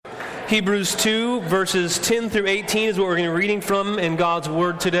Hebrews 2, verses 10 through 18 is what we're going to be reading from in God's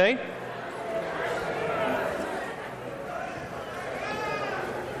Word today.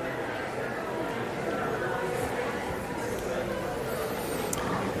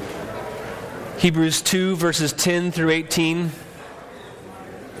 Hebrews 2, verses 10 through 18.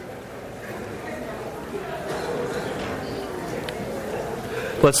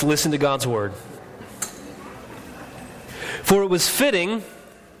 Let's listen to God's Word. For it was fitting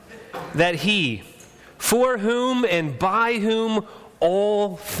that He, for whom and by whom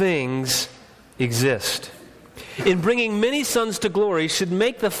all things exist, in bringing many sons to glory, should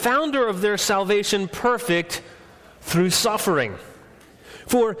make the founder of their salvation perfect through suffering.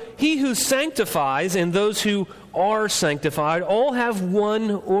 For He who sanctifies and those who are sanctified all have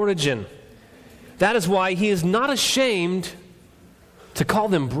one origin. That is why He is not ashamed to call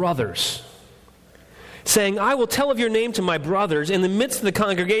them brothers, saying, I will tell of your name to my brothers. In the midst of the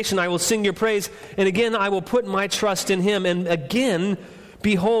congregation I will sing your praise. And again I will put my trust in Him. And again,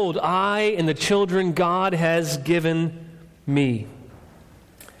 behold, I and the children God has given me.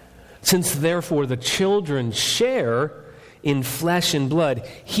 Since therefore the children share in flesh and blood,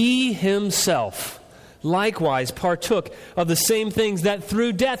 He Himself likewise partook of the same things, that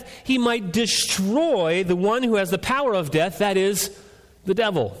through death He might destroy the one who has the power of death, that is, the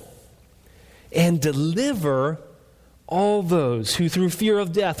devil, and deliver all those who through fear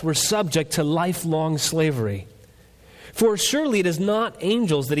of death were subject to lifelong slavery. For surely it is not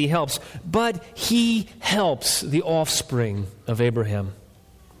angels that He helps, but He helps the offspring of Abraham.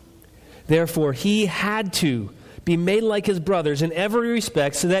 Therefore He had to be made like His brothers in every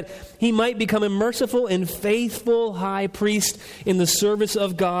respect, so that He might become a merciful and faithful high priest in the service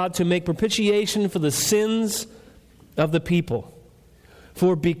of God, to make propitiation for the sins of the people.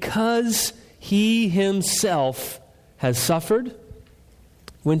 For because He Himself has suffered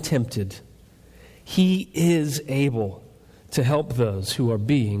when tempted, He is able to help those who are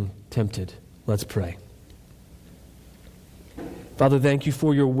being tempted. Let's pray. Father, thank You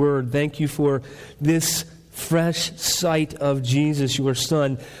for Your Word. Thank You for this fresh sight of Jesus, Your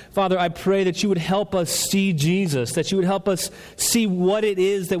Son. Father, I pray that You would help us see Jesus, that You would help us see what it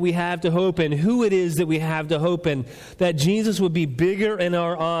is that we have to hope in, who it is that we have to hope in, that Jesus would be bigger in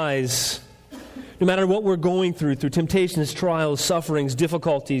our eyes, no matter what we're going through temptations, trials, sufferings,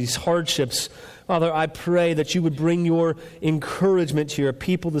 difficulties, hardships. Father, I pray that You would bring Your encouragement to Your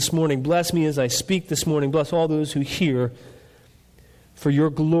people this morning. Bless me as I speak this morning. Bless all those who hear. For Your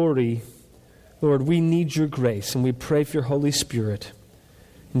glory, Lord, we need Your grace, and we pray for Your Holy Spirit.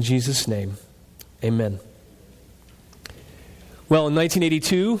 In Jesus' name, amen. Well, in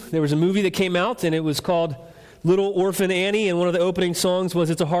 1982, there was a movie that came out, and it was called Little Orphan Annie, and one of the opening songs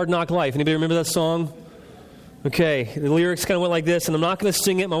was It's a Hard Knock Life. Anybody remember that song? Okay, the lyrics kind of went like this, and I'm not going to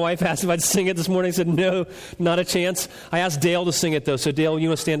sing it. My wife asked if I'd sing it this morning. I said, no, not a chance. I asked Dale to sing it, though. So, Dale, you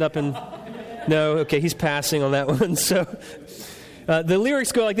want to stand up and... No? Okay, he's passing on that one, so... the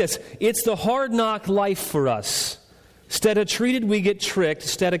lyrics go like this. It's the hard knock life for us. Instead of treated, we get tricked.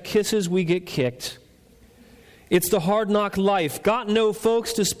 Instead of kisses, we get kicked. It's the hard knock life. Got no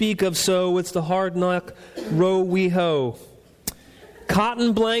folks to speak of, so it's the hard knock row we hoe.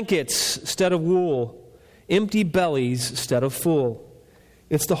 Cotton blankets instead of wool. Empty bellies instead of full.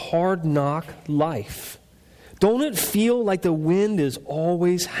 It's the hard knock life. Don't it feel like the wind is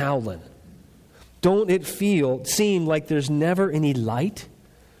always howling? Don't it seem like there's never any light?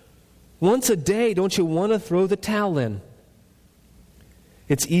 Once a day, don't you want to throw the towel in?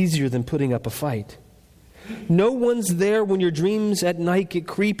 It's easier than putting up a fight. No one's there when your dreams at night get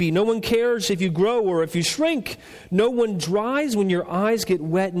creepy. No one cares if you grow or if you shrink. No one dries when your eyes get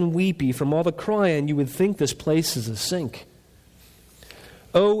wet and weepy. From all the crying, you would think this place is a sink.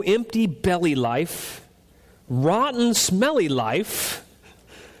 Oh, empty belly life, rotten, smelly life,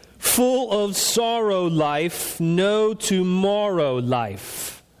 full of sorrow life, no tomorrow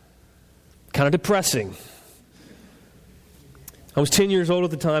life. Kind of depressing. I was 10 years old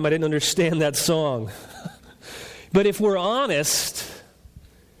at the time. I didn't understand that song. But if we're honest,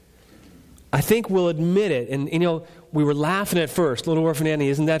 I think we'll admit it. And, we were laughing at first. Little Orphan Annie,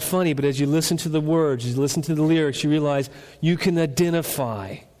 isn't that funny? But as you listen to the words, as you listen to the lyrics, you realize you can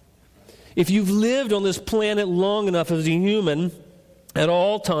identify. If you've lived on this planet long enough as a human, at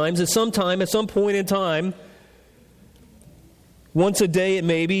all times, at some point in time, once a day it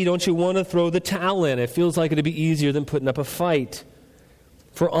may be, don't you want to throw the towel in? It feels like it'd be easier than putting up a fight.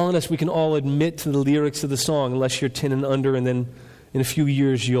 If we're honest, we can all admit to the lyrics of the song, unless you're 10 and under, and then in a few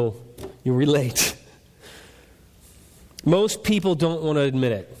years you'll relate. Most people don't want to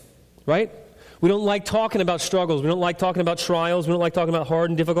admit it, right? We don't like talking about struggles. We don't like talking about trials. We don't like talking about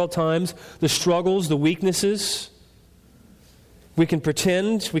hard and difficult times, the struggles, the weaknesses. We can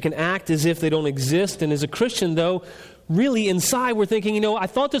pretend, we can act as if they don't exist. And as a Christian, though, really inside we're thinking, I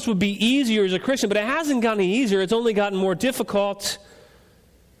thought this would be easier as a Christian, but it hasn't gotten any easier. It's only gotten more difficult.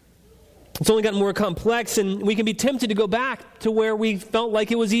 It's only gotten more complex, and we can be tempted to go back to where we felt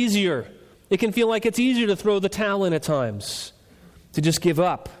like it was easier. It can feel like it's easier to throw the towel in at times, to just give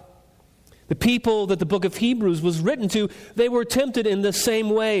up. The people that the book of Hebrews was written to, they were tempted in the same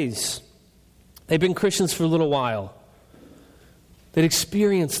ways. They've been Christians for a little while. They'd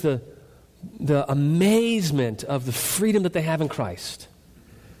experienced the amazement of the freedom that they have in Christ.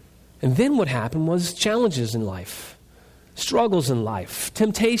 And then what happened was challenges in life, struggles in life,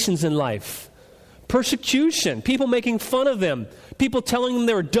 temptations in life, persecution, people making fun of them, people telling them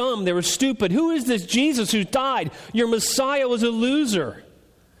they were dumb, they were stupid. Who is this Jesus who died? Your Messiah was a loser.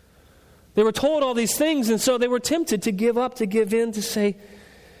 They were told all these things, and so they were tempted to give up, to give in, to say,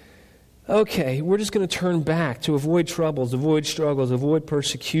 okay, we're just going to turn back to avoid troubles, avoid struggles, avoid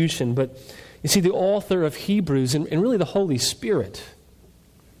persecution. But you see, the author of Hebrews, and really the Holy Spirit,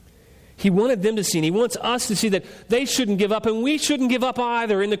 he wanted them to see, and he wants us to see that they shouldn't give up, and we shouldn't give up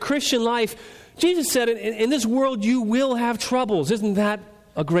either. In the Christian life, Jesus said, in this world you will have troubles. Isn't that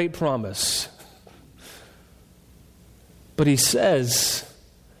a great promise? But he says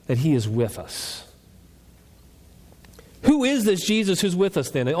that he is with us. Who is this Jesus who's with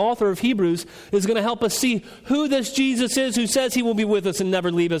us then? The author of Hebrews is going to help us see who this Jesus is who says he will be with us and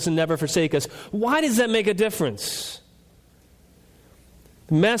never leave us and never forsake us. Why does that make a difference?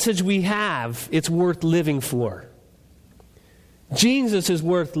 The message we have, it's worth living for. Jesus is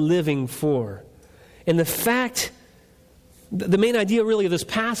worth living for. And the fact, the main idea really of this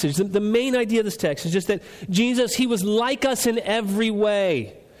passage, the main idea of this text is just that Jesus, he was like us in every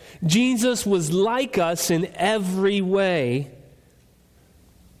way. Jesus was like us in every way,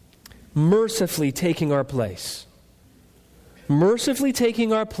 mercifully taking our place. Mercifully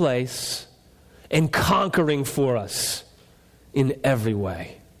taking our place and conquering for us in every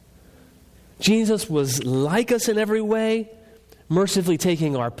way. Jesus was like us in every way, mercifully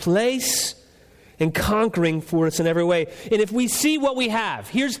taking our place and conquering for us in every way. And if we see what we have,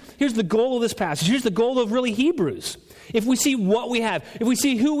 here's the goal of this passage. Here's the goal of really Hebrews. If we see what we have, if we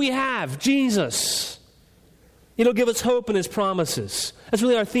see who we have, Jesus, it'll give us hope in his promises. That's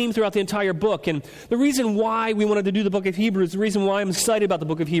really our theme throughout the entire book. And the reason why we wanted to do the book of Hebrews, the reason why I'm excited about the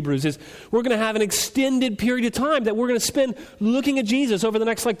book of Hebrews is we're going to have an extended period of time that we're going to spend looking at Jesus over the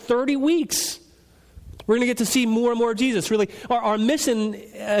next 30 weeks. We're going to get to see more and more of Jesus. Really, our mission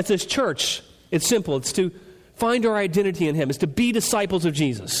at this church, it's simple. It's to find our identity in him. It's to be disciples of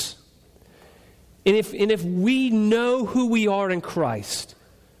Jesus. And if we know who we are in Christ,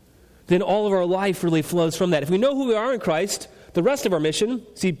 then all of our life really flows from that. If we know who we are in Christ, the rest of our mission,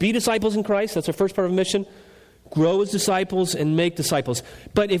 be disciples in Christ, that's our first part of our mission, grow as disciples and make disciples.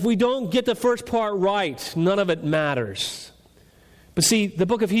 But if we don't get the first part right, none of it matters. But see, the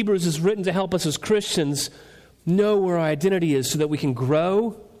book of Hebrews is written to help us as Christians know where our identity is so that we can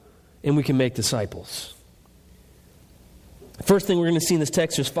grow and we can make disciples. First thing we're going to see in this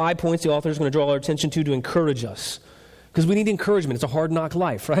text, there's 5 points the author is going to draw our attention to encourage us. Because we need encouragement. It's a hard knock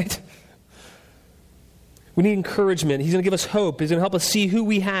life, right? We need encouragement. He's going to give us hope. He's going to help us see who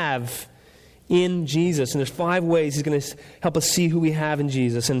we have in Jesus. And there's 5 ways he's going to help us see who we have in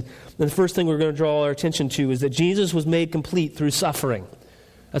Jesus. And the first thing we're going to draw our attention to is that Jesus was made complete through suffering.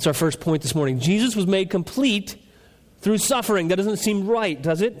 That's our first point this morning. Jesus was made complete through suffering. That doesn't seem right,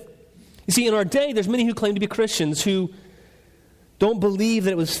 does it? You see, in our day, there's many who claim to be Christians who don't believe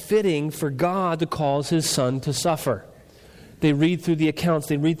that it was fitting for God to cause his son to suffer. They read through the accounts,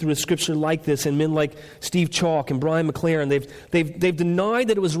 they read through a scripture like this, and men like Steve Chalk and Brian McLaren, they've denied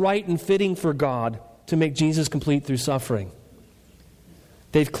that it was right and fitting for God to make Jesus complete through suffering.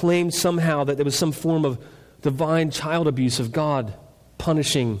 They've claimed somehow that there was some form of divine child abuse of God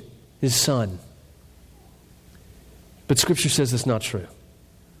punishing his son. But Scripture says that's not true.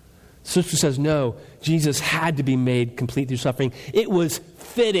 Scripture says, no, Jesus had to be made complete through suffering. It was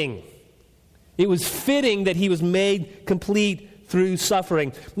fitting. It was fitting that he was made complete through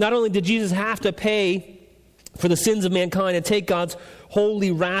suffering. Not only did Jesus have to pay for the sins of mankind and take God's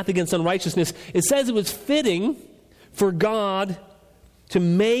holy wrath against unrighteousness, it says it was fitting for God to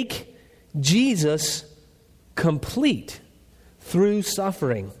make Jesus complete through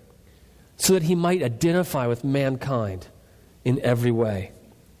suffering so that he might identify with mankind in every way.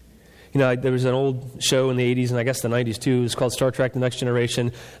 There was an old show in the 80s, and I guess the 90s too. It was called Star Trek: The Next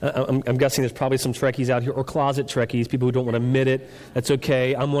Generation. I'm guessing there's probably some Trekkies out here, or closet Trekkies, people who don't want to admit it. That's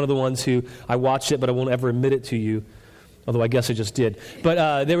okay. I'm one of the ones who, I watched it, but I won't ever admit it to you. Although I guess I just did.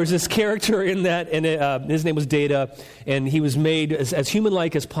 But there was this character in that, and his name was Data, and he was made as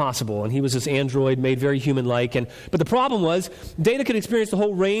human-like as possible. And he was this android made very human-like. But the problem was, Data could experience the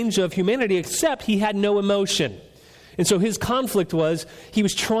whole range of humanity, except he had no emotion. And so his conflict was, he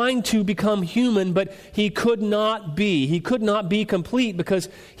was trying to become human, but he could not be. He could not be complete because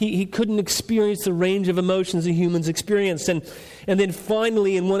he couldn't experience the range of emotions that humans experienced. And then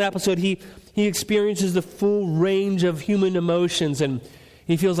finally, in one episode, he experiences the full range of human emotions, and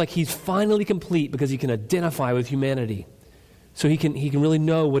he feels like he's finally complete because he can identify with humanity. So he can really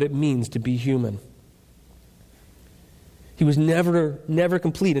know what it means to be human. He was never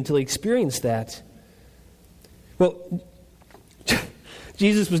complete until he experienced that. Well,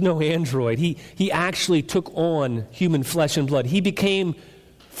 Jesus was no android. He actually took on human flesh and blood. He became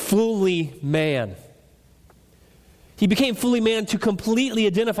fully man. He became fully man to completely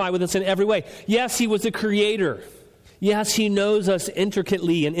identify with us in every way. Yes, he was the creator. Yes, he knows us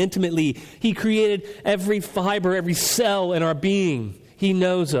intricately and intimately. He created every fiber, every cell in our being. He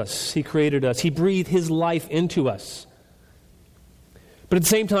knows us. He created us. He breathed his life into us. But at the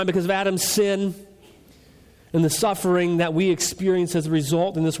same time, because of Adam's sin and the suffering that we experience as a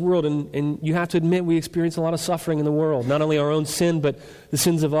result in this world, and you have to admit we experience a lot of suffering in the world, not only our own sin, but the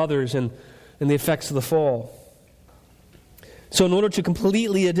sins of others and the effects of the fall. So in order to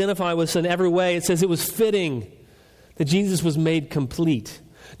completely identify with us in every way, it says it was fitting that Jesus was made complete.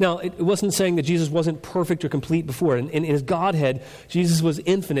 Now, it wasn't saying that Jesus wasn't perfect or complete before. In his Godhead, Jesus was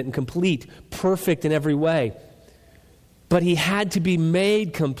infinite and complete, perfect in every way. But he had to be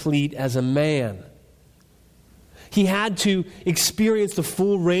made complete as a man. He had to experience the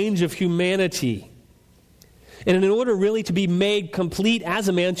full range of humanity. And in order really to be made complete as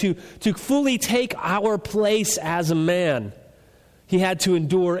a man, to fully take our place as a man, he had to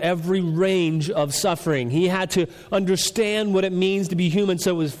endure every range of suffering. He had to understand what it means to be human,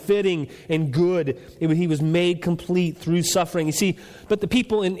 so it was fitting and good. He was made complete through suffering. You see, but the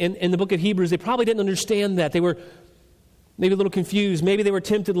people in the book of Hebrews, they probably didn't understand that. They were maybe a little confused. Maybe they were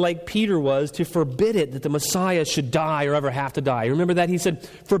tempted like Peter was to forbid it that the Messiah should die or ever have to die. Remember that? He said,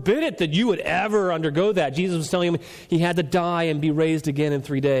 forbid it that you would ever undergo that. Jesus was telling him he had to die and be raised again in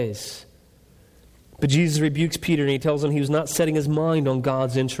 3 days. But Jesus rebukes Peter and he tells him he was not setting his mind on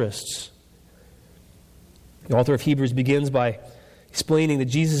God's interests. The author of Hebrews begins by explaining that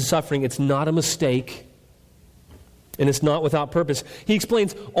Jesus' suffering, it's not a mistake. And it's not without purpose. He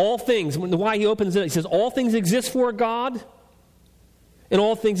explains all things. Why he opens it, he says, all things exist for God, and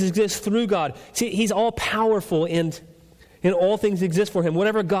all things exist through God. See, he's all powerful, and all things exist for him.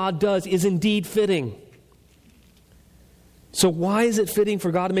 Whatever God does is indeed fitting. So why is it fitting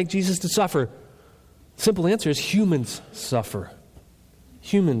for God to make Jesus to suffer? Simple answer is humans suffer.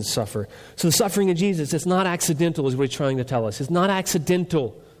 Humans suffer. So the suffering of Jesus, it's not accidental, is what he's trying to tell us. It's not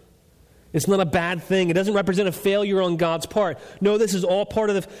accidental. It's not a bad thing. It doesn't represent a failure on God's part. No, this is all part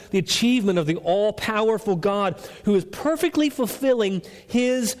of the achievement of the all-powerful God who is perfectly fulfilling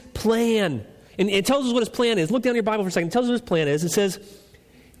his plan. And it tells us what his plan is. Look down in your Bible for a second. It tells us what his plan is. It says,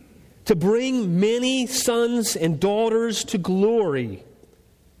 to bring many sons and daughters to glory.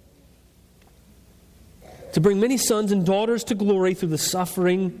 To bring many sons and daughters to glory through the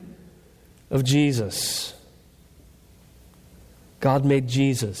suffering of Jesus. God made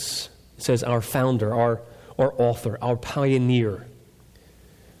Jesus, it says, our founder, our author, our pioneer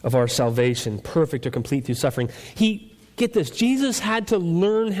of our salvation, perfect or complete through suffering. Get this, Jesus had to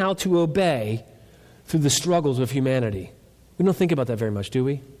learn how to obey through the struggles of humanity. We don't think about that very much, do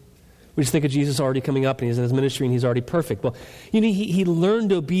we? We just think of Jesus already coming up and he's in his ministry and he's already perfect. Well, he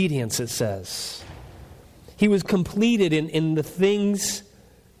learned obedience, it says. He was completed in the things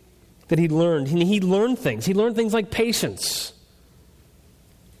that he learned. He learned things. He learned things like patience.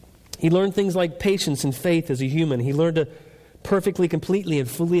 He learned things like patience and faith as a human. He learned to perfectly, completely, and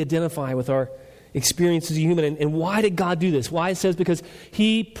fully identify with our experience as a human. And why did God do this? Why? It says because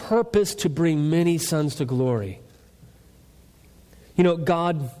he purposed to bring many sons to glory. You know,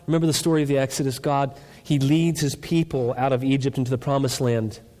 God, remember the story of the Exodus? God, he leads his people out of Egypt into the promised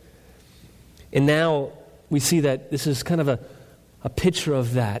land. And now we see that this is kind of a picture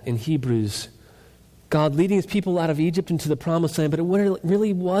of that in Hebrews. God leading his people out of Egypt into the promised land, but it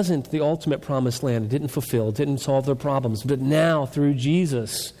really wasn't the ultimate promised land. It didn't fulfill, it didn't solve their problems. But now, through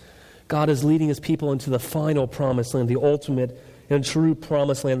Jesus, God is leading his people into the final promised land, the ultimate and true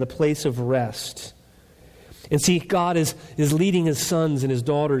promised land, the place of rest. And see, God is leading his sons and his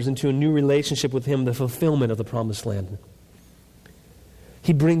daughters into a new relationship with him, the fulfillment of the promised land.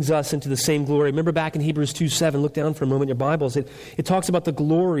 He brings us into the same glory. Remember back in Hebrews 2:7, look down for a moment in your Bibles. It talks about the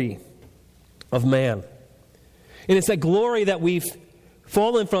glory of man. And it's that glory that we've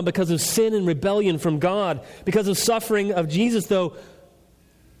fallen from because of sin and rebellion from God, because of suffering of Jesus, though.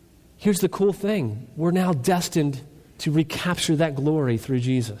 Here's the cool thing. We're now destined to recapture that glory through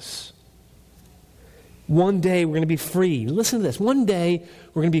Jesus. One day we're going to be free. Listen to this. One day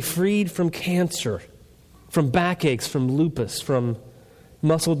we're going to be freed from cancer, from backaches, from lupus, from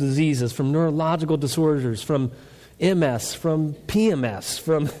muscle diseases, from neurological disorders, from MS, from PMS,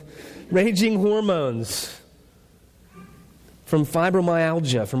 from raging hormones, from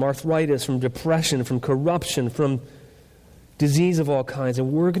fibromyalgia, from arthritis, from depression, from corruption, from disease of all kinds.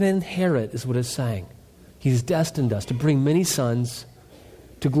 And we're going to inherit, is what it's saying. He's destined us to bring many sons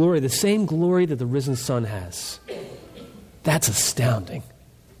to glory, the same glory that the risen Son has. That's astounding.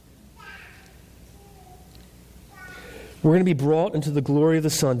 We're going to be brought into the glory of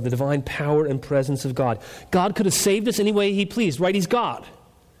the Son, the divine power and presence of God. God could have saved us any way he pleased, right? He's God.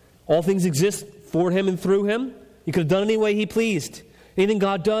 All things exist for him and through him. He could have done any way he pleased. Anything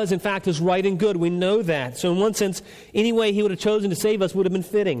God does, in fact, is right and good. We know that. So in one sense, any way he would have chosen to save us would have been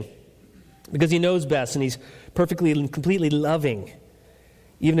fitting, because he knows best and he's perfectly and completely loving,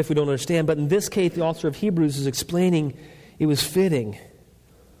 even if we don't understand. But in this case, the author of Hebrews is explaining it was fitting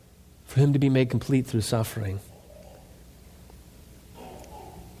for him to be made complete through suffering.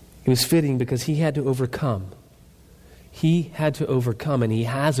 It was fitting because he had to overcome. He had to overcome, and he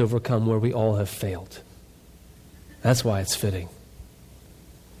has overcome where we all have failed. That's why it's fitting.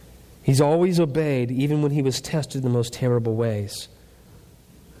 He's always obeyed, even when he was tested in the most terrible ways.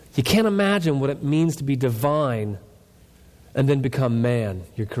 You can't imagine what it means to be divine and then become man,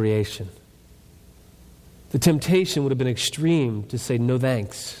 your creation. The temptation would have been extreme to say, no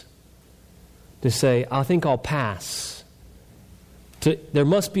thanks. To say, I think I'll pass. There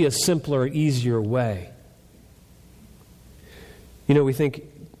must be a simpler, easier way. You know, we think,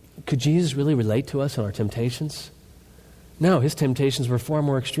 could Jesus really relate to us in our temptations? No, his temptations were far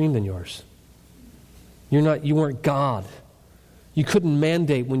more extreme than yours. You weren't God. You couldn't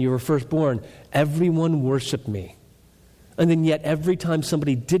mandate when you were first born, everyone worship me. And then yet every time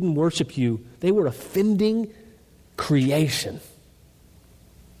somebody didn't worship you, they were offending creation.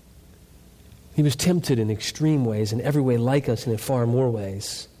 He was tempted in extreme ways, in every way like us and in far more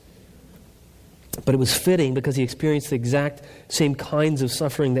ways. But it was fitting because he experienced the exact same kinds of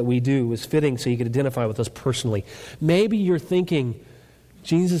suffering that we do. It was fitting so he could identify with us personally. Maybe you're thinking,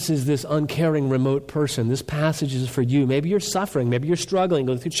 Jesus is this uncaring, remote person. This passage is for you. Maybe you're suffering. Maybe you're struggling,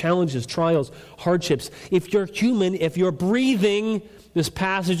 going through challenges, trials, hardships. If you're human, if you're breathing, this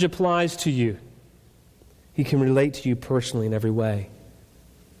passage applies to you. He can relate to you personally in every way.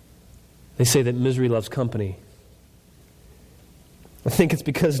 They say that misery loves company. I think it's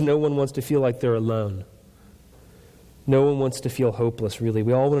because no one wants to feel like they're alone. No one wants to feel hopeless, really.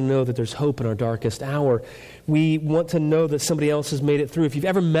 We all want to know that there's hope in our darkest hour. We want to know that somebody else has made it through. If you've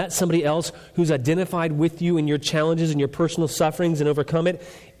ever met somebody else who's identified with you in your challenges and your personal sufferings and overcome it,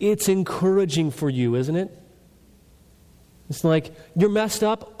 it's encouraging for you, isn't it? It's like, you're messed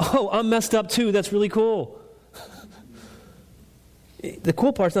up? Oh, I'm messed up too. That's really cool. The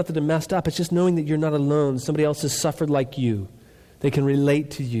cool part's not that they're messed up. It's just knowing that you're not alone. Somebody else has suffered like you. They can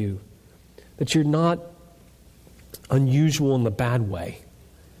relate to you. That you're not unusual in the bad way.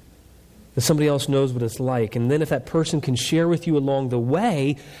 That somebody else knows what it's like. And then if that person can share with you along the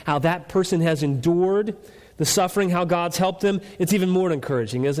way how that person has endured the suffering, how God's helped them, it's even more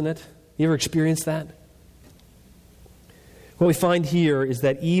encouraging, isn't it? You ever experienced that? What we find here is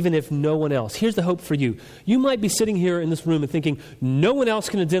that even if no one else, here's the hope for you. You might be sitting here in this room and thinking, no one else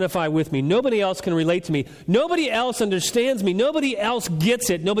can identify with me. Nobody else can relate to me. Nobody else understands me. Nobody else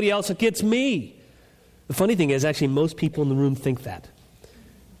gets it. Nobody else gets me. The funny thing is, actually, most people in the room think that.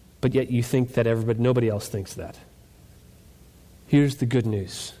 But yet you think that nobody else thinks that. Here's the good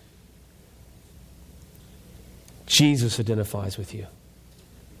news. Jesus identifies with you.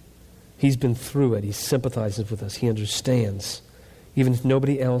 He's been through it. He sympathizes with us. He understands, even if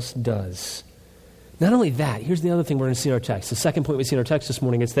nobody else does. Not only that, here's the other thing we're going to see in our text. The second point we see in our text this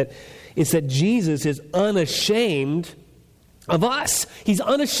morning is that Jesus is unashamed of us. He's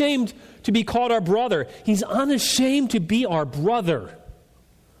unashamed to be called our brother. He's unashamed to be our brother.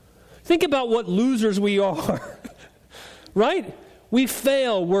 Think about what losers we are, right? We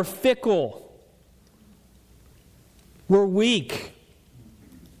fail. We're fickle. We're weak.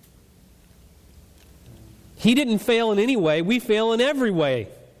 He didn't fail in any way. We fail in every way.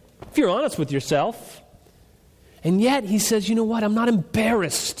 If you're honest with yourself, And yet he says, you know what? I'm not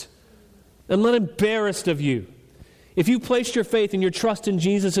embarrassed. I'm not embarrassed of you. If you placed your faith and your trust in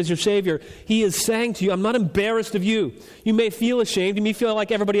Jesus as your Savior, he is saying to you, I'm not embarrassed of you. You may feel ashamed. You may feel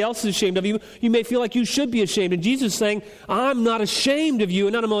like everybody else is ashamed of you. You may feel like you should be ashamed. And Jesus is saying, I'm not ashamed of you.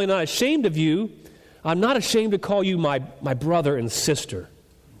 And not only not ashamed of you, I'm not ashamed to call you my brother and sister.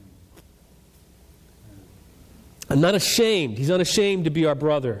 I'm not ashamed. He's unashamed to be our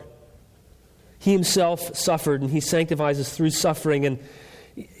brother. He himself suffered, and he sanctifies us through suffering, and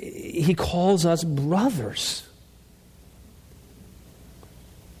he calls us brothers.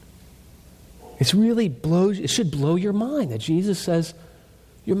 It should blow your mind that Jesus says,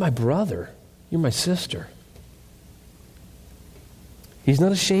 you're my brother, you're my sister. He's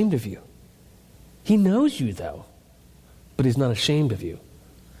not ashamed of you. He knows you, though, but he's not ashamed of you.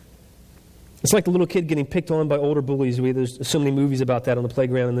 It's like the little kid getting picked on by older bullies. There's so many movies about that on the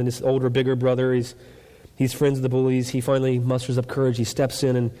playground, and then this older, bigger brother, he's friends with the bullies. He finally musters up courage. He steps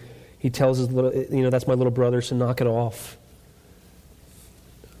in and he tells his little, that's my little brother, so knock it off.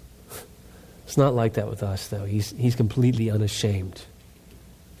 It's not like that with us, though. He's completely unashamed.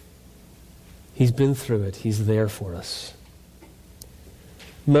 He's been through it. He's there for us.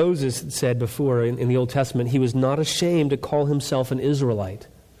 Moses said before in the Old Testament, he was not ashamed to call himself an Israelite.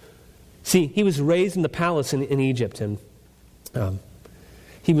 See, he was raised in the palace in Egypt, and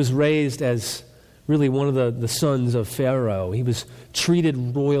he was raised as really one of the sons of Pharaoh. He was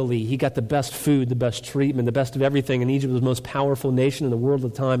treated royally. He got the best food, the best treatment, the best of everything, and Egypt was the most powerful nation in the world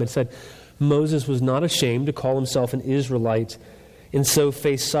at the time. It said Moses was not ashamed to call himself an Israelite and so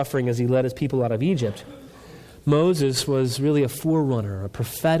face suffering as he led his people out of Egypt. Moses was really a forerunner, a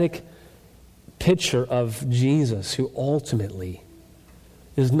prophetic picture of Jesus, who ultimately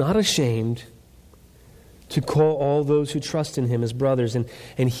is not ashamed to call all those who trust in him as brothers. And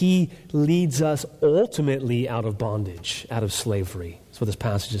he leads us ultimately out of bondage, out of slavery. That's what this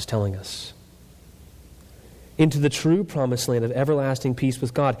passage is telling us. Into the true promised land of everlasting peace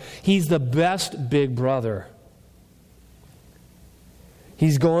with God. He's the best big brother.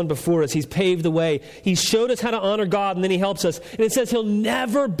 He's gone before us. He's paved the way. He showed us how to honor God, and then he helps us. And it says he'll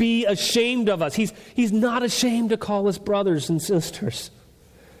never be ashamed of us. He's not ashamed to call us brothers and sisters.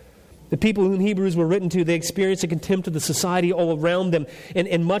 The people whom Hebrews were written to, they experienced a contempt of the society all around them.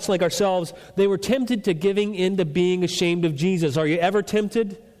 And much like ourselves, they were tempted to giving in to being ashamed of Jesus. Are you ever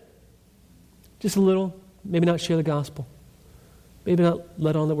tempted? Just a little. Maybe not share the gospel. Maybe not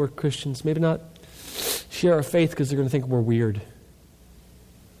let on that we're Christians. Maybe not share our faith because they're going to think we're weird.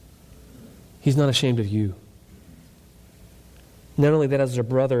 He's not ashamed of you. Not only that, as our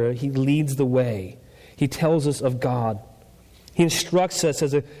brother, he leads the way. He tells us of God. He instructs us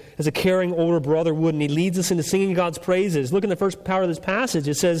as a caring older brother would, and he leads us into singing God's praises. Look in the first part of this passage.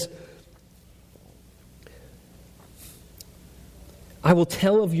 It says, I will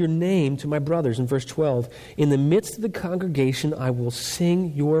tell of your name to my brothers, in verse 12. In the midst of the congregation, I will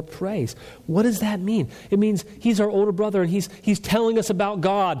sing your praise. What does that mean? It means he's our older brother, and he's telling us about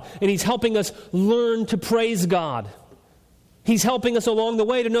God, and he's helping us learn to praise God. He's helping us along the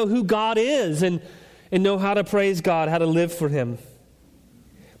way to know who God is and know how to praise God, how to live for him.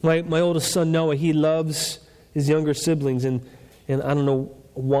 My oldest son, Noah, he loves his younger siblings, and I don't know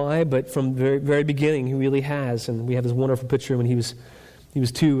why, but from the very, very beginning, he really has. And we have this wonderful picture when he was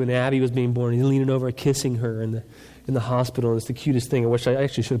 2 and Abby was being born. He's leaning over, kissing her in the hospital, and it's the cutest thing. I wish I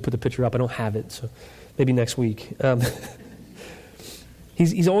actually should have put the picture up. I don't have it, so maybe next week.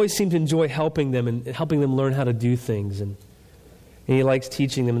 He's always seemed to enjoy helping them and helping them learn how to do things, and he likes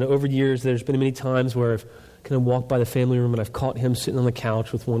teaching them. And over the years, there's been many times where I've kind of walked by the family room and I've caught him sitting on the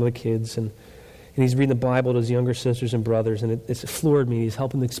couch with one of the kids, and he's reading the Bible to his younger sisters and brothers, and it's floored me. He's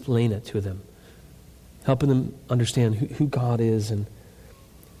helping them explain it to them, helping them understand who God is. And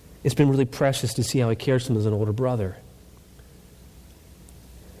it's been really precious to see how he cares for them as an older brother.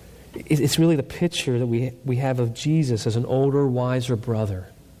 It's really the picture that we have of Jesus as an older, wiser brother.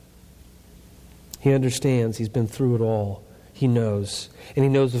 He understands. He's been through it all. He knows. And he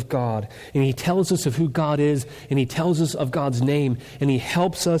knows of God. And he tells us of who God is. And he tells us of God's name. And he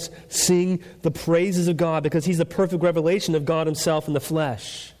helps us sing the praises of God because he's the perfect revelation of God himself in the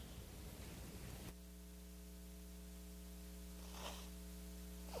flesh.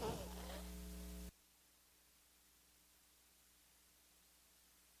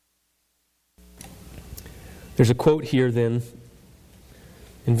 There's a quote here then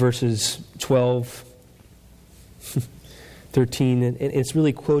in verses 12, 13, and it's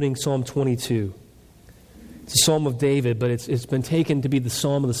really quoting Psalm 22. It's a psalm of David, but it's been taken to be the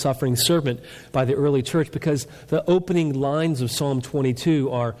psalm of the suffering servant by the early church because the opening lines of Psalm 22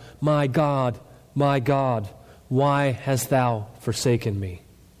 are, my God, why hast thou forsaken me?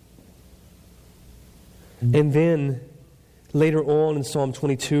 And then, later on in Psalm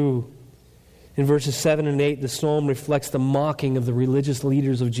 22, in verses 7 and 8, the psalm reflects the mocking of the religious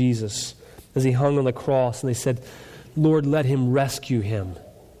leaders of Jesus as he hung on the cross. And they said, Lord, let him rescue him.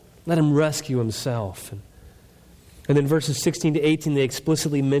 Let him rescue himself. And then verses 16 to 18, they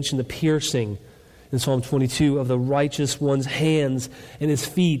explicitly mention the piercing in Psalm 22 of the righteous one's hands and his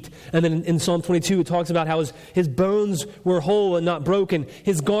feet. And then in Psalm 22, it talks about how his bones were whole and not broken.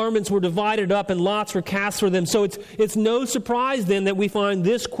 His garments were divided up and lots were cast for them. So it's no surprise then that we find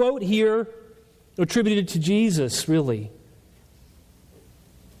this quote here attributed to Jesus, really.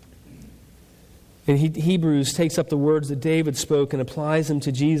 And Hebrews takes up the words that David spoke and applies them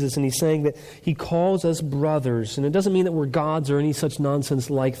to Jesus. And he's saying that he calls us brothers. And it doesn't mean that we're gods or any such nonsense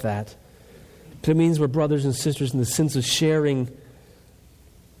like that. But it means we're brothers and sisters in the sense of sharing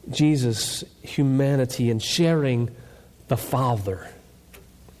Jesus' humanity and sharing the Father.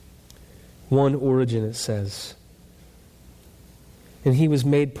 One origin, it says. And he was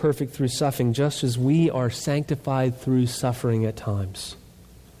made perfect through suffering, just as we are sanctified through suffering at times.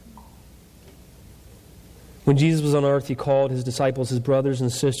 When Jesus was on earth, he called his disciples his brothers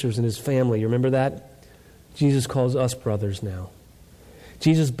and sisters and his family. You remember that? Jesus calls us brothers now.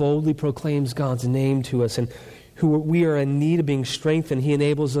 Jesus boldly proclaims God's name to us, and we are in need of being strengthened. He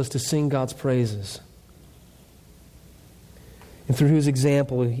enables us to sing God's praises. And through his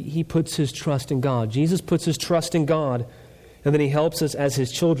example, he puts his trust in God. Jesus puts his trust in God, and then he helps us as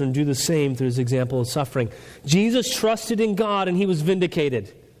his children do the same through his example of suffering. Jesus trusted in God, and he was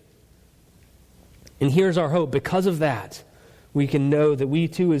vindicated. And here's our hope. Because of that, we can know that we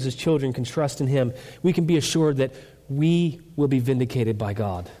too as his children can trust in him. We can be assured that we will be vindicated by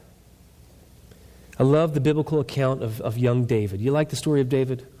God. I love the biblical account of young David. You like the story of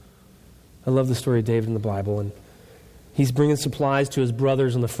David? I love the story of David in the Bible. And he's bringing supplies to his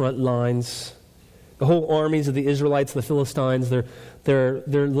brothers on the front lines. The whole armies of the Israelites, the Philistines, they're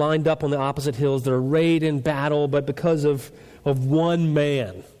lined up on the opposite hills. They're arrayed in battle, but because of one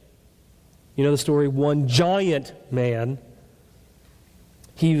man. You know the story? One giant man.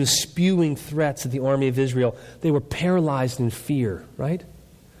 He was spewing threats at the army of Israel. They were paralyzed in fear, right?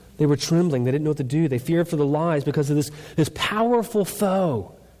 They were trembling. They didn't know what to do. They feared for their lives because of this powerful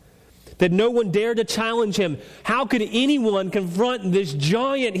foe that no one dared to challenge him. How could anyone confront this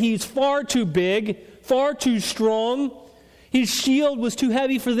giant? He's far too big, far too strong. His shield was too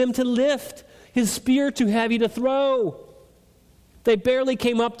heavy for them to lift. His spear too heavy to throw. They barely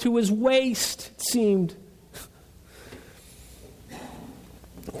came up to his waist, it seemed.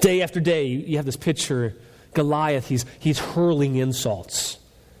 Day after day, you have this picture, Goliath, he's hurling insults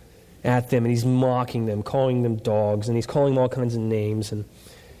at them, and he's mocking them, calling them dogs, and he's calling them all kinds of names. And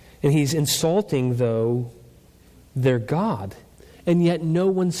he's insulting, though, their God. And yet no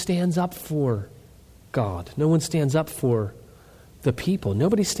one stands up for God. No one stands up for the people.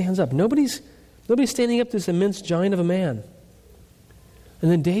 Nobody stands up. Nobody's standing up to this immense giant of a man. And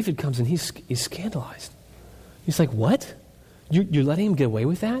then David comes and he's scandalized. He's like, what? You're letting him get away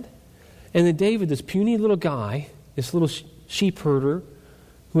with that? And then David, this puny little guy, this little sheep herder,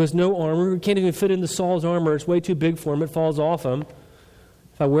 who has no armor, who can't even fit into Saul's armor. It's way too big for him. It falls off him.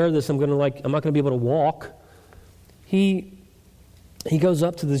 If I wear this, I'm not going to be able to walk. He goes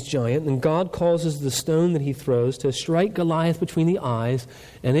up to this giant, and God causes the stone that he throws to strike Goliath between the eyes,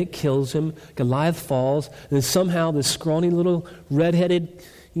 and it kills him. Goliath falls, and then somehow this scrawny little redheaded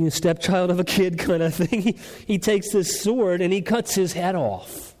stepchild of a kid kind of thing, he takes this sword and he cuts his head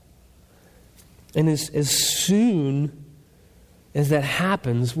off. And as soon as that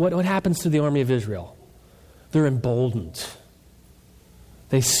happens, what happens to the army of Israel? They're emboldened.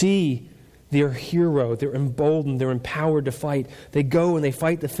 They see their hero. They're emboldened. They're empowered to fight. They go and they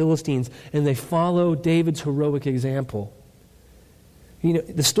fight the Philistines, and they follow David's heroic example. You know,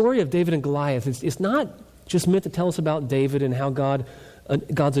 the story of David and Goliath, it's not just meant to tell us about David and how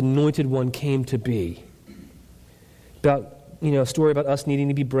God's anointed one came to be. About, a story about us needing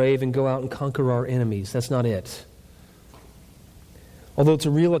to be brave and go out and conquer our enemies. That's not it. Although it's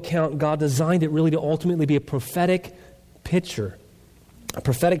a real account, God designed it really to ultimately be a prophetic picture. A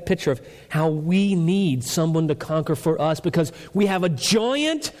prophetic picture of how we need someone to conquer for us, because we have a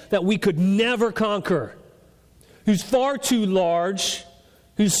giant that we could never conquer, who's far too large,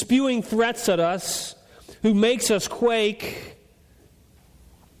 who's spewing threats at us, who makes us quake.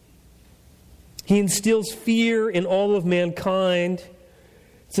 He instills fear in all of mankind.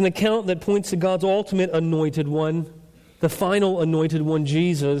 It's an account that points to God's ultimate anointed one, the final anointed one,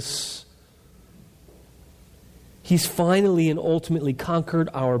 Jesus. He's finally and ultimately conquered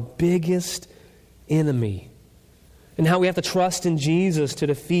our biggest enemy, and how we have to trust in Jesus to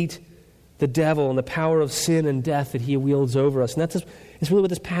defeat the devil and the power of sin and death that he wields over us. And that's really what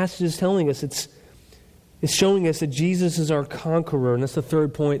this passage is telling us. It's showing us that Jesus is our conqueror, and that's the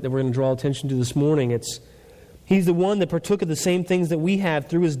third point that we're going to draw attention to this morning. He's the one that partook of the same things that we have.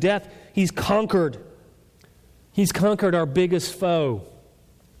 Through his death, he's conquered. He's conquered our biggest foe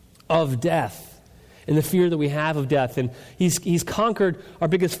of death and the fear that we have of death. And he's conquered our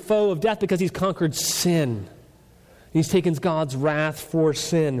biggest foe of death because he's conquered sin. He's taken God's wrath for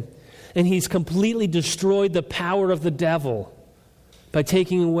sin. And he's completely destroyed the power of the devil by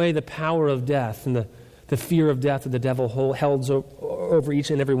taking away the power of death and the fear of death that the devil holds over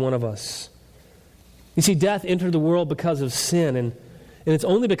each and every one of us. You see, death entered the world because of sin, and it's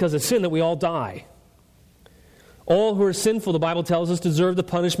only because of sin that we all die. All who are sinful, the Bible tells us, deserve the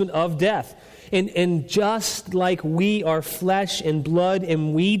punishment of death. And just like we are flesh and blood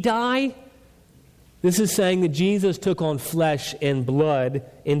and we die, this is saying that Jesus took on flesh and blood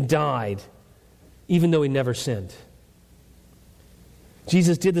and died, even though he never sinned.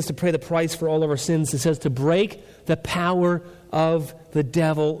 Jesus did this to pay the price for all of our sins. It says to break the power of the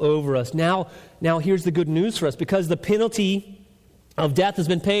devil over us. Now here's the good news for us. Because the penalty of death has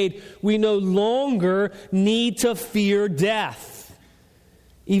been paid, we no longer need to fear death,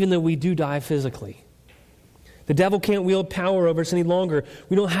 even though we do die physically. The devil can't wield power over us any longer.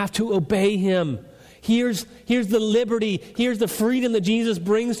 We don't have to obey him. Here's the liberty. Here's the freedom that Jesus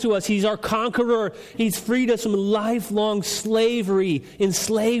brings to us. He's our conqueror. He's freed us from lifelong slavery,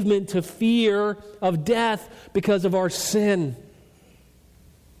 enslavement to fear of death because of our sin.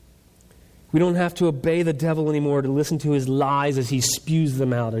 We don't have to obey the devil anymore, to listen to his lies as he spews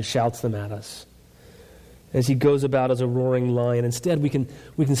them out or shouts them at us, as he goes about as a roaring lion. Instead, we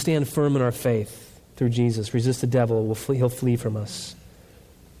can stand firm in our faith through Jesus. Resist the devil, he'll flee from us.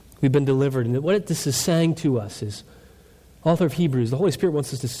 We've been delivered. And what this is saying to us is, author of Hebrews, the Holy Spirit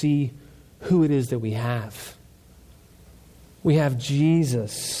wants us to see who it is that we have. We have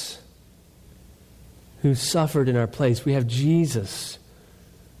Jesus who suffered in our place. We have Jesus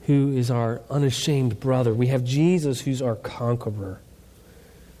who is our unashamed brother. We have Jesus who's our conqueror.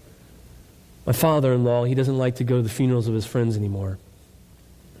 My father-in-law, he doesn't like to go to the funerals of his friends anymore.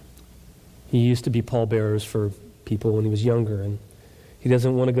 He used to be pallbearers for people when he was younger, and he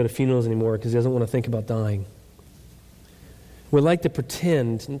doesn't want to go to funerals anymore because he doesn't want to think about dying. We like to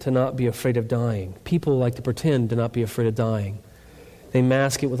pretend to not be afraid of dying. People like to pretend to not be afraid of dying. They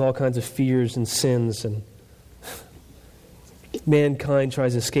mask it with all kinds of fears and sins, and mankind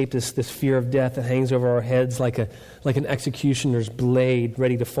tries to escape this fear of death that hangs over our heads like an executioner's blade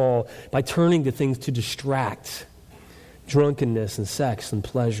ready to fall by turning to things to distract. Drunkenness and sex and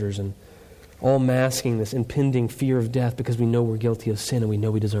pleasures, and all masking this impending fear of death because we know we're guilty of sin and we know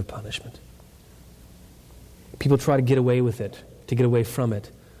we deserve punishment. People try to get away with it, to get away from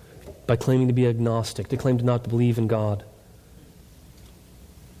it, by claiming to be agnostic, to claim to not believe in God.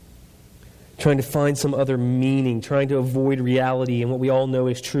 Trying to find some other meaning, trying to avoid reality and what we all know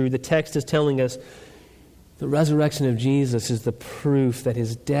is true. The text is telling us the resurrection of Jesus is the proof that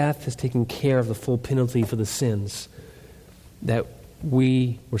his death has taken care of the full penalty for the sins that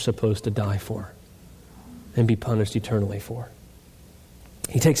we were supposed to die for and be punished eternally for.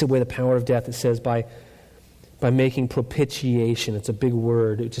 He takes away the power of death, it says, by making propitiation. It's a big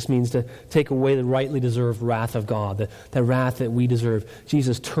word. It just means to take away the rightly deserved wrath of God, the wrath that we deserve.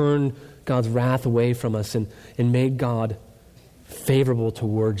 Jesus turned God's wrath away from us and made God favorable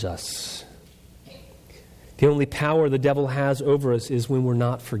towards us. The only power the devil has over us is when we're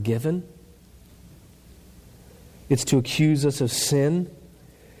not forgiven. It's to accuse us of sin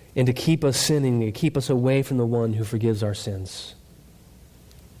and to keep us sinning, to keep us away from the one who forgives our sins.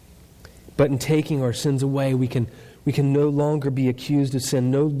 But in taking our sins away, we can no longer be accused of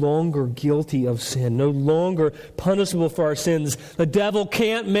sin, no longer guilty of sin, no longer punishable for our sins. The devil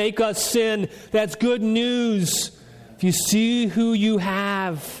can't make us sin. That's good news. If you see who you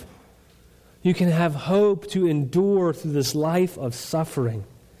have, you can have hope to endure through this life of suffering,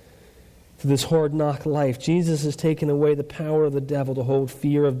 through this hard-knock life. Jesus has taken away the power of the devil to hold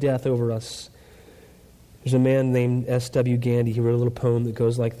fear of death over us. There's a man named S.W. Gandy. He wrote a little poem that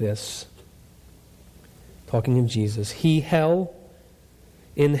goes like this, talking of Jesus. He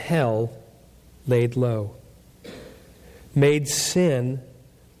in hell laid low, made sin,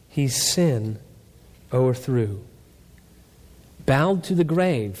 he sin o'erthrew, bowed to the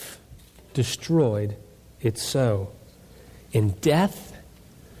grave, destroyed it so. In death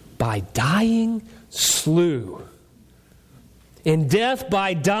by dying slew. In death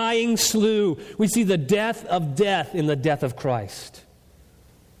by dying slew. We see the death of death in the death of Christ.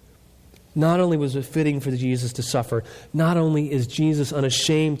 Not only was it fitting for Jesus to suffer, not only is Jesus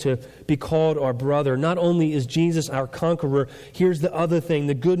unashamed to be called our brother, not only is Jesus our conqueror, here's the other thing.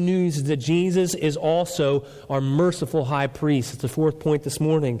 The good news is that Jesus is also our merciful high priest. It's the fourth point this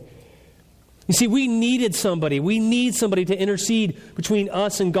morning. You see, we needed somebody. We need somebody to intercede between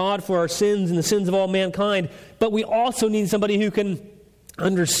us and God for our sins and the sins of all mankind. But we also need somebody who can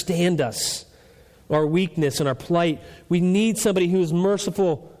understand us, our weakness and our plight. We need somebody who is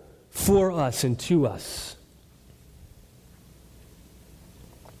merciful for us and to us.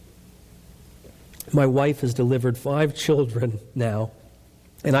 My wife has delivered 5 children now,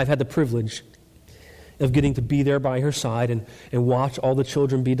 and I've had the privilege of getting to be there by her side and watch all the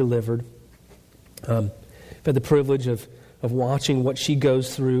children be delivered. I've had the privilege of watching what she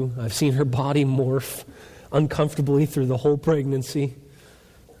goes through. I've seen her body morph uncomfortably through the whole pregnancy.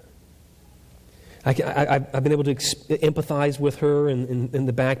 I've been able to empathize with her and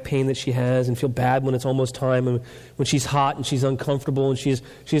the back pain that she has and feel bad when it's almost time and when she's hot and she's uncomfortable and she's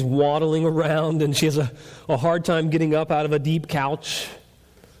waddling around and she has a hard time getting up out of a deep couch.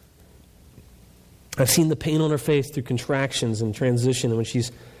 I've seen the pain on her face through contractions and transition and when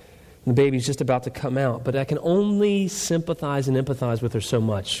the baby's just about to come out. But I can only sympathize and empathize with her so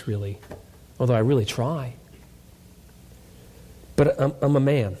much, really, although I really try. But I'm a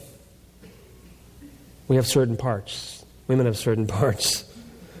man. We have certain parts. Women have certain parts.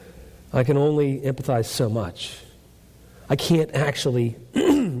 I can only empathize so much. I can't actually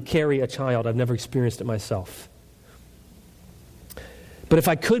carry a child. I've never experienced it myself. But if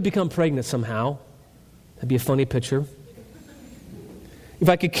I could become pregnant somehow, that'd be a funny picture. If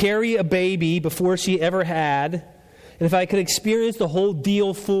I could carry a baby before she ever had, and if I could experience the whole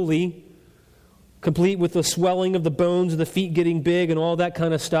deal fully, complete with the swelling of the bones and the feet getting big and all that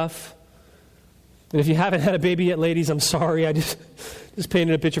kind of stuff. And if you haven't had a baby yet, ladies, I'm sorry. I just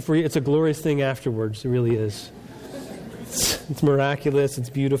painted a picture for you. It's a glorious thing afterwards. It really is. It's miraculous. It's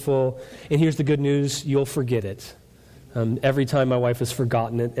beautiful. And here's the good news. You'll forget it. Every time my wife has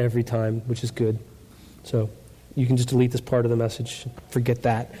forgotten it, every time, which is good. So you can just delete this part of the message. Forget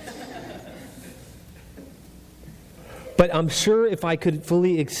that. But I'm sure if I could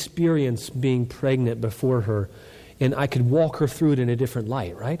fully experience being pregnant before her, and I could walk her through it in a different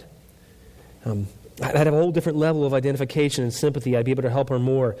light, right? I'd have a whole different level of identification and sympathy. I'd be able to help her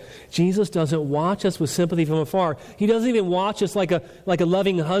more. Jesus doesn't watch us with sympathy from afar. He doesn't even watch us like a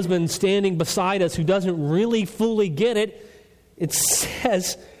loving husband standing beside us who doesn't really fully get it. It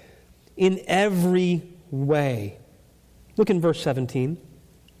says, in every way. Look in verse 17.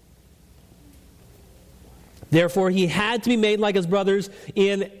 Therefore, he had to be made like his brothers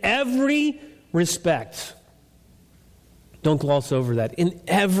in every respect. Don't gloss over that. In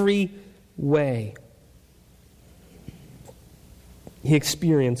every way. He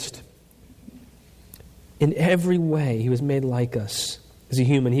experienced, in every way, he was made like us as a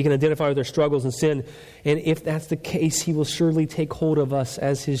human. He can identify with our struggles and sin. And if that's the case, he will surely take hold of us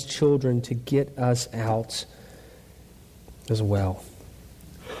as his children to get us out as well.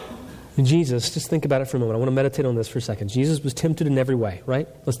 And Jesus, just think about it for a moment. I want to meditate on this for a second. Jesus was tempted in every way, right?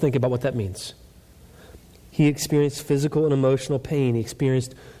 Let's think about what that means. He experienced physical and emotional pain. He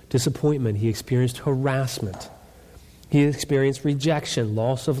experienced disappointment. He experienced harassment. He experienced rejection,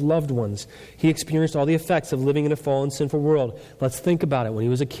 loss of loved ones. He experienced all the effects of living in a fallen, sinful world. Let's think about it. When he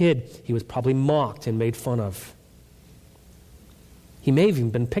was a kid, he was probably mocked and made fun of. He may have even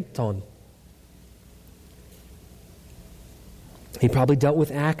been picked on. He probably dealt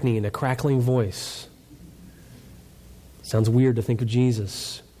with acne and a crackling voice. Sounds weird to think of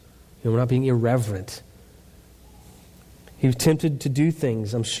Jesus. We're not being irreverent. He was tempted to do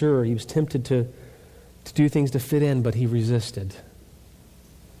things, I'm sure. He was tempted to do things to fit in, but he resisted.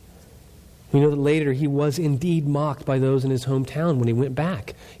 We know that later he was indeed mocked by those in his hometown when he went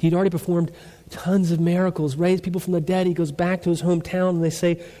back. He'd already performed tons of miracles, raised people from the dead. He goes back to his hometown and they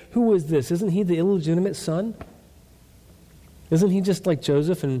say, who is this? Isn't he the illegitimate son? Isn't he just like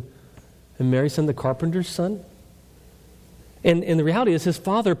Joseph and Mary's son, the carpenter's son? And the reality is his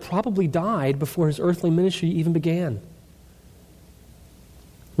father probably died before his earthly ministry even began.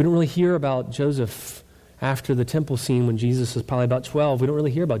 We don't really hear about Joseph after the temple scene when Jesus is probably about 12. We don't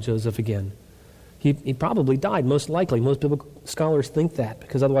really hear about Joseph again. He probably died, most likely. Most biblical scholars think that,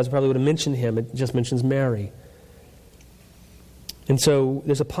 because otherwise it probably would have mentioned him. It just mentions Mary. And so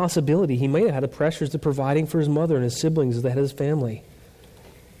there's a possibility he may have had the pressures of providing for his mother and his siblings as the head of his family.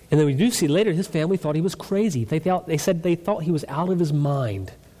 And then we do see later his family thought he was crazy. They said they thought he was out of his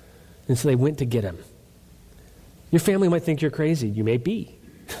mind. And so they went to get him. Your family might think you're crazy. You may be.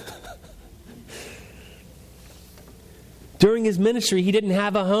 During his ministry, he didn't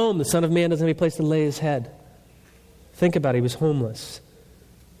have a home. The Son of Man doesn't have a place to lay his head. Think about it. He was homeless.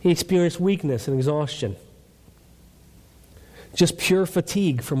 He experienced weakness and exhaustion. Just pure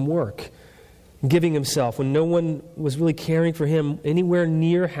fatigue from work. Giving himself when no one was really caring for him anywhere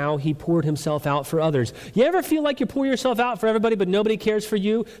near how he poured himself out for others. You ever feel like you pour yourself out for everybody but nobody cares for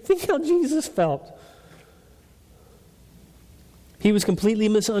you? Think how Jesus felt. He was completely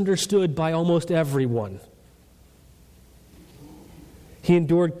misunderstood by almost everyone. He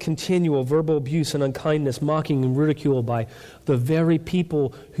endured continual verbal abuse and unkindness, mocking and ridicule by the very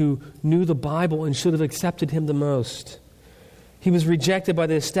people who knew the Bible and should have accepted him the most. He was rejected by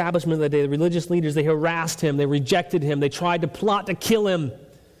the establishment of the day. The religious leaders, they harassed him, they rejected him, they tried to plot to kill him.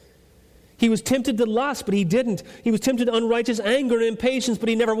 He was tempted to lust, but he didn't. He was tempted to unrighteous anger and impatience, but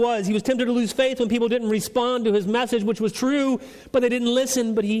he never was. He was tempted to lose faith when people didn't respond to his message, which was true, but they didn't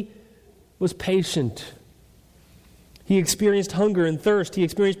listen, but he was patient. He experienced hunger and thirst. He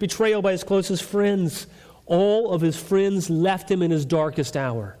experienced betrayal by his closest friends. All of his friends left him in his darkest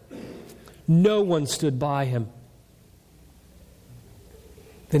hour. No one stood by him.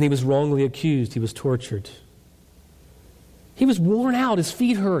 Then he was wrongly accused. He was tortured. He was worn out. His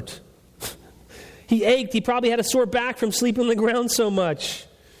feet hurt. He ached. He probably had a sore back from sleeping on the ground so much.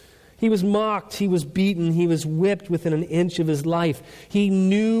 He was mocked. He was beaten. He was whipped within an inch of his life. He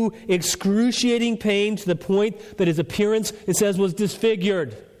knew excruciating pain to the point that his appearance, it says, was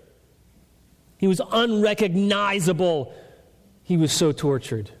disfigured. He was unrecognizable. He was so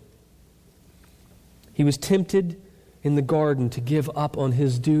tortured. He was tempted in the garden to give up on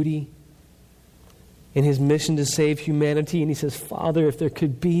his duty and his mission to save humanity. And he says, Father, if there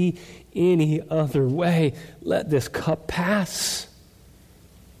could be any other way, let this cup pass.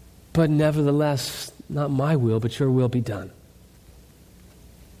 But nevertheless, not my will, but your will be done.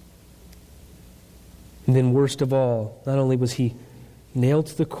 And then worst of all, not only was he nailed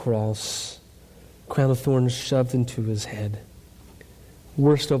to the cross, crown of thorns shoved into his head.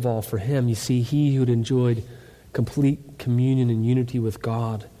 Worst of all for him, you see, he who had enjoyed complete communion and unity with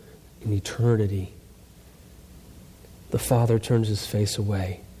God in eternity, the Father turns his face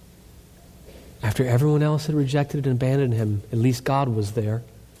away. After everyone else had rejected and abandoned him, at least God was there.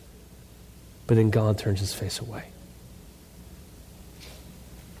 But then God turns his face away.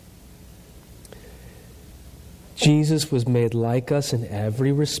 Jesus was made like us in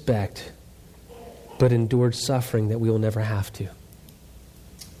every respect, but endured suffering that we will never have to.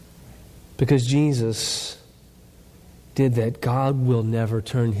 Because Jesus did that, God will never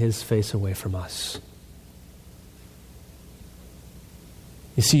turn his face away from us.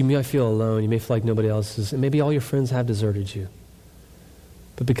 You see, you may feel alone. You may feel like nobody else is. And maybe all your friends have deserted you.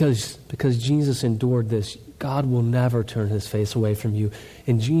 But because Jesus endured this, God will never turn his face away from you.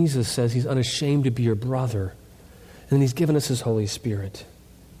 And Jesus says he's unashamed to be your brother. And then he's given us his Holy Spirit.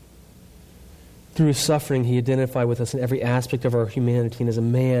 Through his suffering, he identified with us in every aspect of our humanity. And as a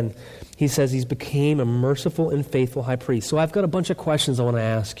man, he says he's became a merciful and faithful high priest. So I've got a bunch of questions I want to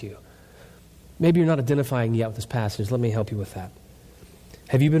ask you. Maybe you're not identifying yet with this passage. Let me help you with that.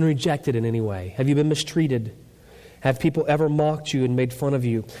 Have you been rejected in any way? Have you been mistreated? Have people ever mocked you and made fun of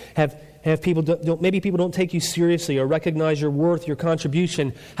you? Have people maybe people don't take you seriously or recognize your worth, your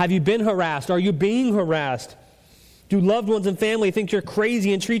contribution? Have you been harassed? Are you being harassed? Do loved ones and family think you're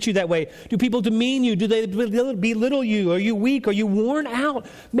crazy and treat you that way? Do people demean you? Do they belittle you? Are you weak? Are you worn out?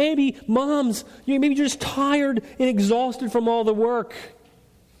 Maybe moms, maybe you're just tired and exhausted from all the work.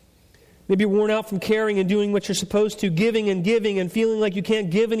 Maybe you're worn out from caring and doing what you're supposed to, giving and feeling like you can't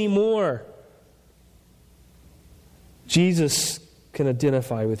give anymore. Jesus can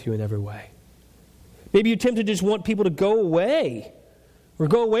identify with you in every way. Maybe you're tempted to just want people to go away. Or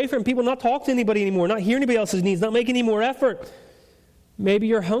go away from people, not talk to anybody anymore, not hear anybody else's needs, not make any more effort. Maybe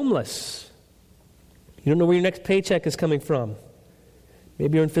you're homeless. You don't know where your next paycheck is coming from.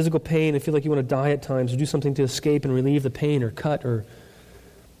 Maybe you're in physical pain and feel like you want to die at times or do something to escape and relieve the pain or cut or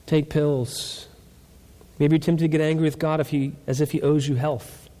take pills. Maybe you're tempted to get angry with God as if he owes you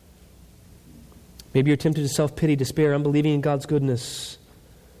health. Maybe you're tempted to self-pity, despair, unbelieving in God's goodness.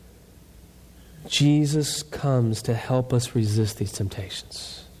 Jesus comes to help us resist these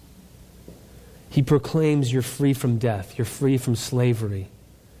temptations. He proclaims you're free from death. You're free from slavery.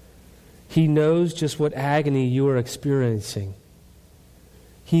 He knows just what agony you are experiencing.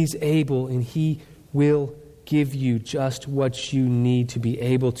 He's able and he will give you just what you need to be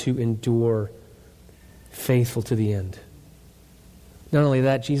able to endure, faithful to the end. Not only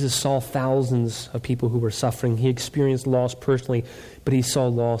that, Jesus saw thousands of people who were suffering. He experienced loss personally, but he saw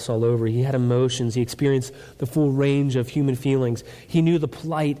loss all over. He had emotions. He experienced the full range of human feelings. He knew the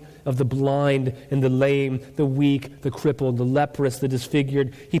plight of the blind and the lame, the weak, the crippled, the leprous, the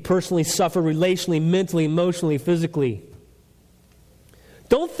disfigured. He personally suffered relationally, mentally, emotionally, physically.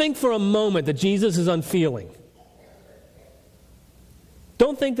 Don't think for a moment that Jesus is unfeeling.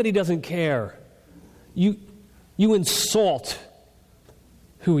 Don't think that he doesn't care. You insult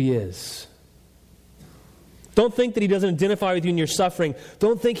who he is. Don't think that he doesn't identify with you in your suffering.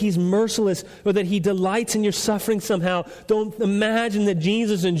 Don't think he's merciless or that he delights in your suffering somehow. Don't imagine that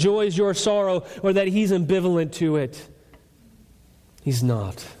Jesus enjoys your sorrow or that he's ambivalent to it. He's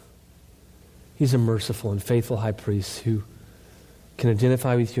not. He's a merciful and faithful high priest who can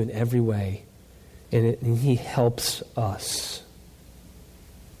identify with you in every way, and he helps us.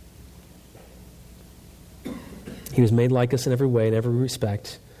 He was made like us in every way, in every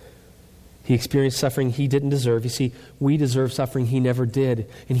respect. He experienced suffering he didn't deserve. You see, we deserve suffering he never did.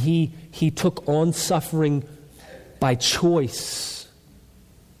 And he took on suffering by choice.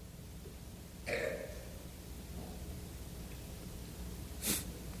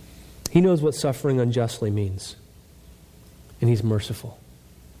 He knows what suffering unjustly means. And he's merciful.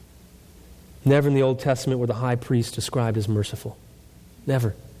 Never in the Old Testament were the high priests described as merciful.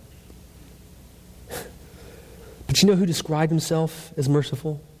 Never. But you know who described himself as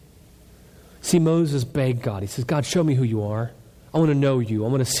merciful? See, Moses begged God. He says, God, show me who you are. I want to know you. I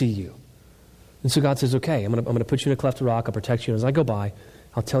want to see you. And so God says, okay, I'm going to put you in a cleft of rock. I'll protect you. And as I go by,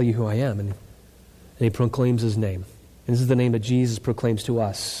 I'll tell you who I am. And he proclaims his name. And this is the name that Jesus proclaims to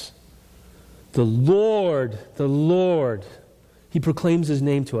us. The Lord, the Lord. He proclaims his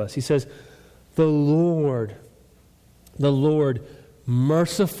name to us. He says, the Lord,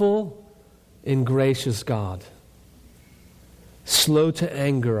 merciful and gracious God, slow to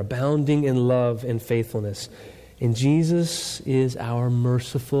anger, abounding in love and faithfulness. And Jesus is our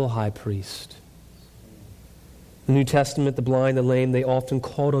merciful high priest. In the New Testament, the blind, the lame, they often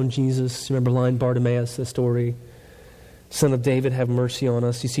called on Jesus. Remember blind Bartimaeus, the story? Son of David, have mercy on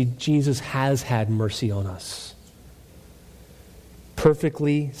us. You see, Jesus has had mercy on us.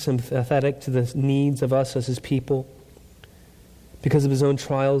 Perfectly sympathetic to the needs of us as his people. Because of his own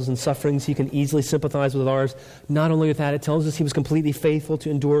trials and sufferings, he can easily sympathize with ours. Not only with that, it tells us he was completely faithful to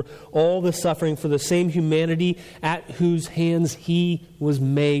endure all the suffering for the same humanity at whose hands he was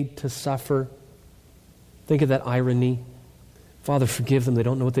made to suffer. Think of that irony. Father, forgive them. They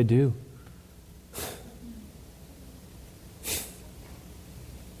don't know what they do.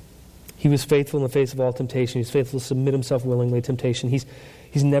 He was faithful in the face of all temptation. He was faithful to submit himself willingly to temptation.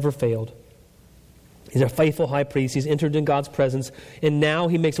 He's never failed. He's a faithful high priest. He's entered in God's presence. And now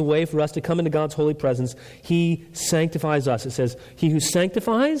he makes a way for us to come into God's holy presence. He sanctifies us. It says, he who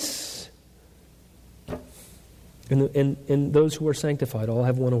sanctifies, and those who are sanctified all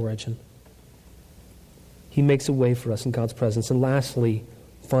have one origin. He makes a way for us in God's presence. And lastly,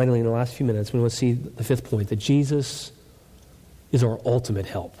 finally, in the last few minutes, we want to see the fifth point, that Jesus is our ultimate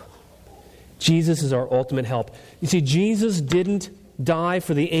help. Jesus is our ultimate help. You see, Jesus didn't die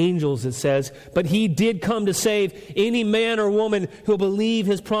for the angels, it says, but he did come to save any man or woman who will believe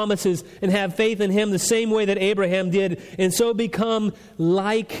his promises and have faith in him the same way that Abraham did, and so become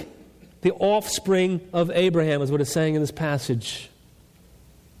like the offspring of Abraham, is what it's saying in this passage.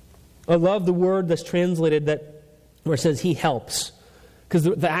 I love the word that's translated that where it says he helps, because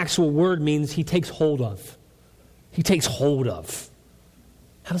the actual word means he takes hold of. He takes hold of.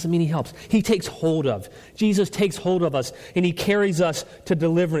 How does it mean he helps? He takes hold of. Jesus takes hold of us, and he carries us to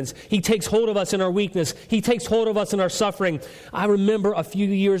deliverance. He takes hold of us in our weakness. He takes hold of us in our suffering. I remember a few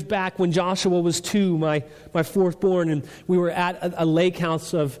years back when Joshua was 2, my fourth born, and we were at a lake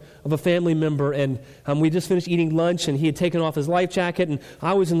house of a family member, and we just finished eating lunch, and he had taken off his life jacket, and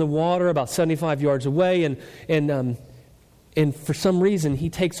I was in the water about 75 yards away, and for some reason he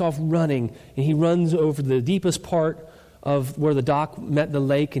takes off running, and he runs over the deepest part of where the dock met the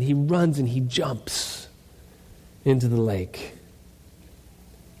lake, and he runs and he jumps into the lake.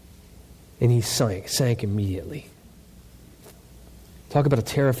 And he sank immediately. Talk about a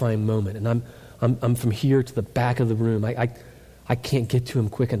terrifying moment. And I'm from here to the back of the room. I can't get to him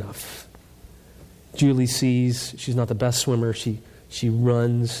quick enough. Julie sees she's not the best swimmer. She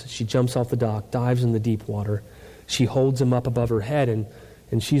runs, she jumps off the dock, dives in the deep water. She holds him up above her head,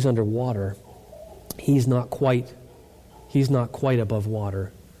 and she's underwater. He's not quite above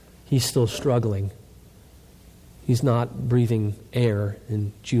water. He's still struggling. He's not breathing air,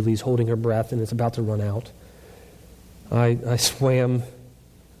 and Julie's holding her breath, and it's about to run out. I swam.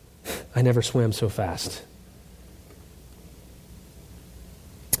 I never swam so fast.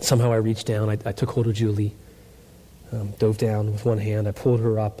 somehow I reached down. I took hold of Julie, dove down with one hand. I pulled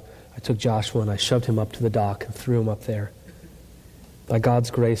her up. I took Joshua and I shoved him up to the dock and threw him up there. By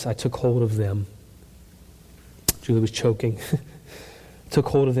God's grace, I took hold of them. Julie was choking. Took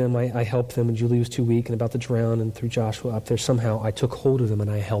hold of them. I helped them, and Julie was too weak and about to drown, and threw Joshua up there. Somehow I took hold of them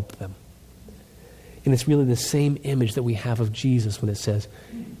and I helped them. And it's really the same image that we have of Jesus when it says,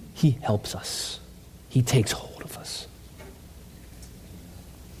 he helps us. He takes hold of us.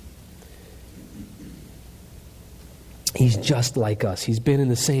 He's just like us. He's been in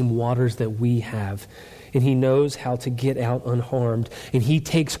the same waters that we have. And he knows how to get out unharmed. And he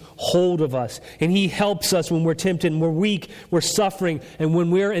takes hold of us. And he helps us when we're tempted and we're weak, we're suffering, and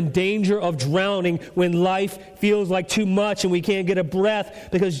when we're in danger of drowning, when life feels like too much and we can't get a breath,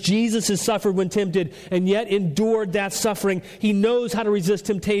 because Jesus has suffered when tempted and yet endured that suffering. He knows how to resist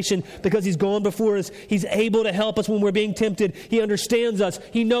temptation because he's gone before us. He's able to help us when we're being tempted. He understands us.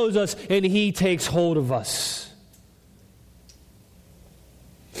 He knows us. And he takes hold of us.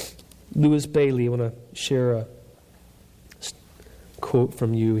 Lewis Bailey, I want to share a quote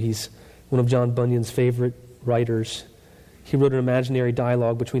from you. He's one of John Bunyan's favorite writers. He wrote an imaginary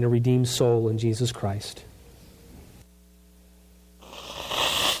dialogue between a redeemed soul and Jesus Christ.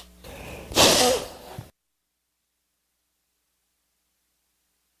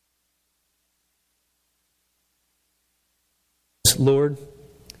 Lord,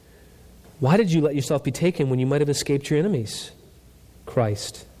 why did you let yourself be taken when you might have escaped your enemies?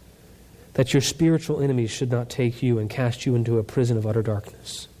 Christ, that your spiritual enemies should not take you and cast you into a prison of utter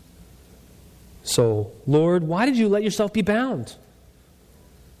darkness. So, Lord, why did you let yourself be bound?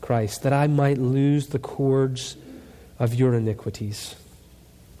 Christ, that I might lose the cords of your iniquities.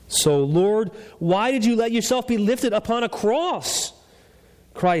 So, Lord, why did you let yourself be lifted upon a cross?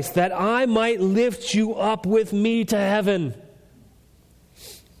 Christ, that I might lift you up with me to heaven.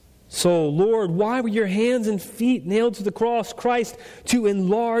 So, Lord, why were your hands and feet nailed to the cross? Christ, to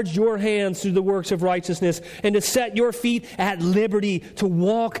enlarge your hands through the works of righteousness and to set your feet at liberty to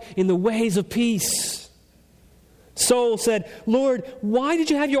walk in the ways of peace. Soul said, Lord, why did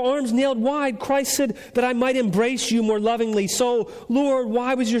you have your arms nailed wide? Christ said, that I might embrace you more lovingly. So, Lord,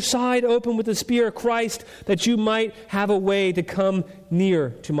 why was your side open with the spear? Christ, that you might have a way to come near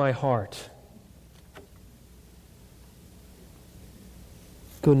to my heart.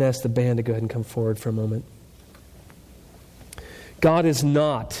 Go and ask the band to go ahead and come forward for a moment. God is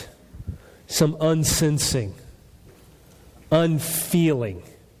not some unsensing, unfeeling,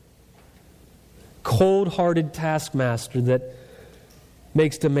 cold-hearted taskmaster that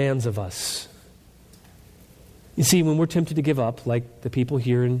makes demands of us. You see, when we're tempted to give up, like the people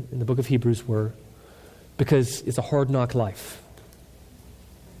here in the book of Hebrews were, because it's a hard knock life,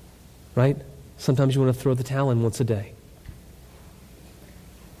 right? Sometimes you want to throw the towel in once a day.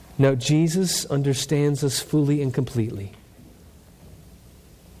 Now, Jesus understands us fully and completely.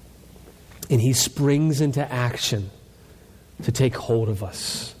 And he springs into action to take hold of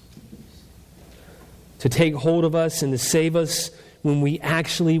us. To take hold of us and to save us when we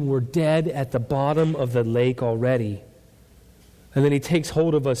actually were dead at the bottom of the lake already. And then he takes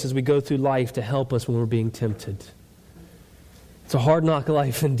hold of us as we go through life to help us when we're being tempted. It's a hard knock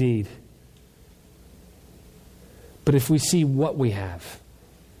life indeed. But if we see what we have,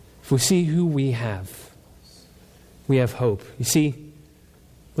 if we see who we have hope. You see,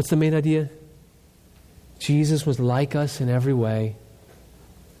 what's the main idea? Jesus was like us in every way,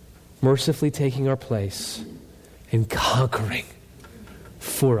 mercifully taking our place and conquering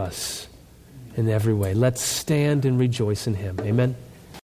for us in every way. Let's stand and rejoice in him. Amen.